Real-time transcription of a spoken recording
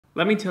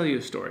Let me tell you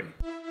a story.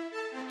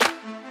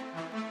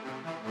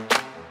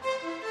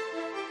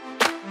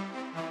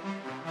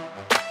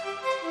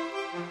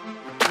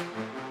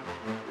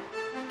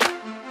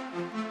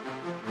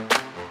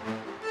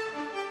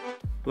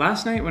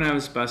 Last night when I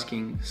was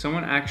busking,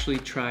 someone actually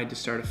tried to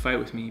start a fight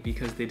with me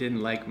because they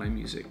didn't like my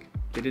music.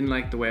 They didn't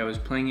like the way I was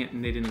playing it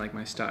and they didn't like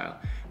my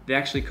style. They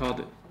actually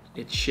called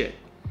it shit.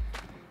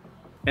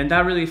 And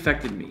that really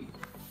affected me.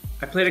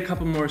 I played a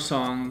couple more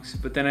songs,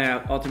 but then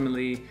I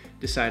ultimately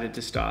decided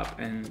to stop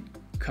and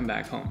come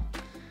back home.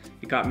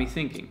 It got me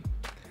thinking.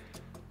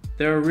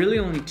 There are really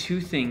only two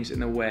things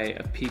in the way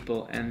of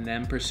people and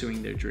them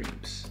pursuing their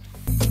dreams.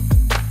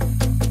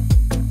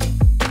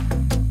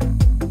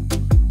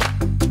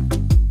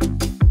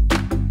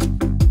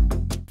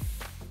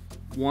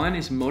 One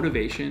is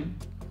motivation,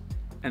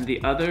 and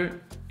the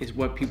other is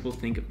what people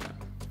think of them.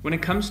 When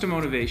it comes to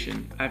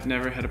motivation, I've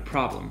never had a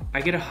problem.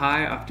 I get a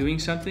high off doing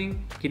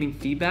something, getting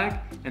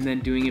feedback, and then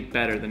doing it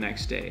better the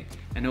next day,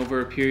 and over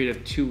a period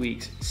of 2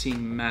 weeks,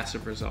 seeing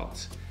massive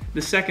results.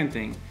 The second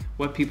thing,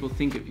 what people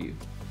think of you.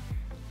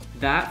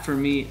 That, for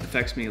me,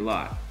 affects me a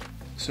lot.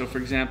 So for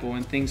example,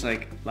 when things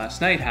like last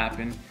night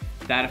happen,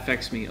 that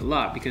affects me a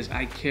lot because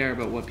I care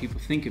about what people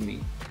think of me.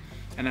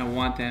 And I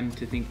want them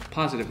to think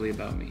positively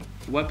about me.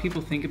 What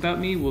people think about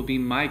me will be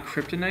my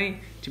kryptonite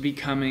to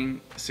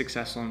becoming a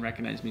successful and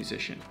recognized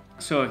musician.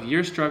 So if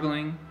you're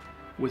struggling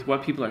with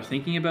what people are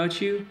thinking about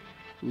you,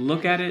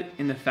 look at it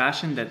in the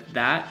fashion that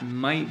that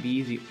might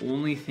be the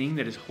only thing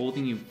that is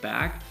holding you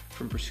back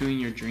from pursuing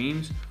your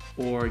dreams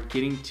or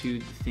getting to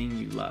the thing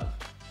you love.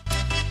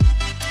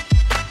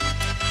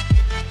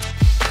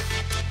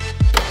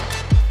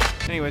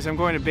 Anyways, I'm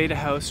going to Beta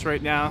House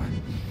right now.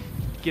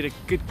 Get a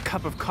good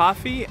cup of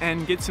coffee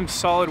and get some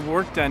solid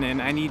work done in.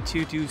 I need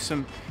to do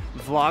some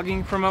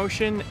vlogging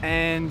promotion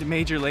and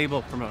major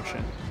label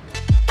promotion.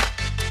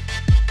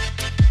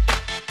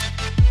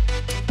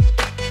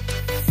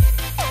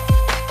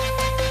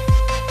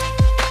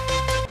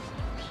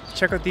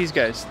 Check out these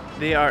guys.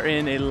 They are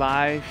in a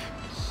live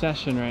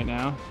session right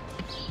now,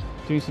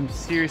 doing some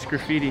serious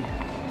graffiti.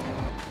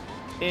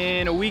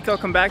 In a week, I'll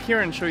come back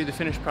here and show you the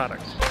finished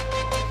product.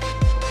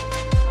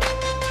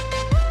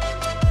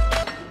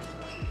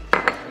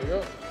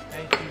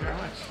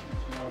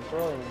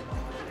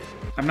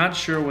 I'm not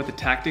sure what the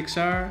tactics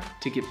are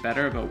to get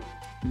better about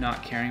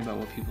not caring about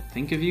what people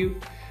think of you,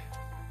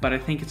 but I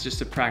think it's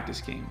just a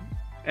practice game.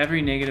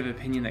 Every negative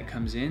opinion that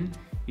comes in,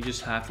 you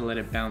just have to let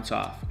it bounce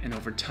off, and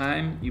over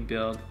time, you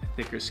build a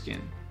thicker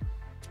skin.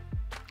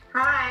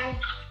 Hi.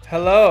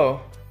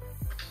 Hello.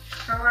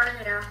 How are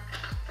you?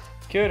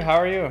 Good, how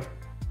are you?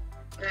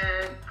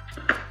 Good.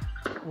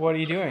 What are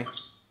you doing?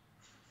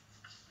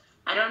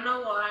 I don't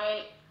know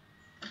why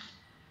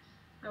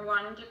I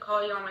wanted to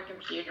call you on my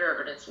computer,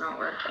 but it's not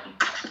working.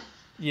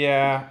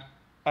 Yeah,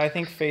 I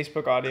think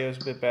Facebook audio is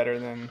a bit better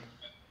than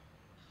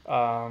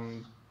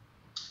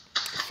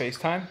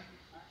FaceTime.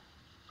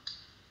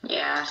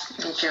 Yeah,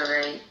 I think you're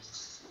right.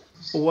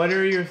 What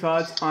are your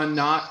thoughts on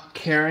not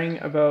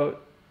caring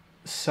about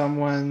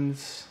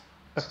someone's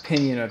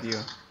opinion of you?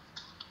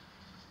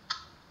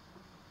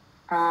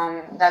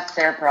 That's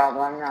their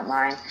problem, not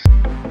mine.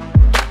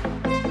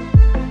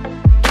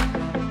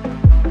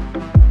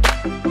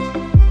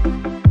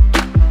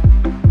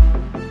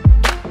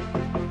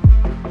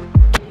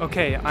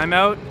 Okay, I'm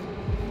out.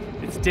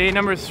 It's day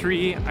number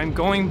 3. I'm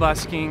going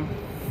busking,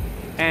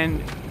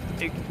 and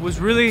it was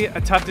really a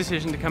tough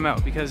decision to come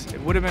out because it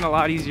would have been a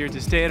lot easier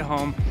to stay at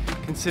home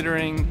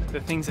considering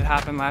the things that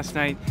happened last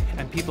night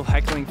and people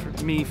heckling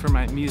me for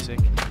my music.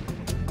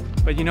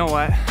 But you know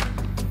what?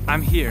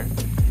 I'm here.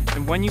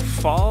 And when you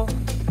fall,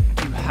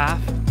 you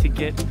have to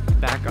get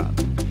back up.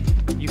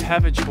 You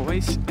have a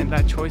choice, and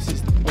that choice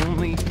is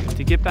only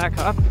to get back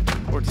up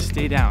or to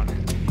stay down.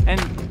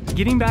 And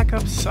getting back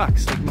up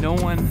sucks. Like no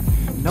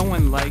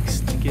one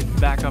likes to get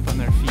back up on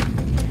their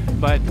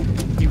feet, but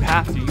you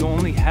have to. You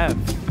only have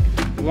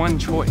one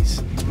choice,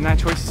 and that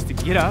choice is to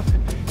get up,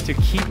 to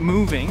keep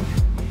moving,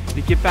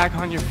 to get back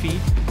on your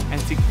feet,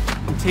 and to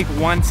take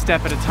one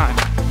step at a time.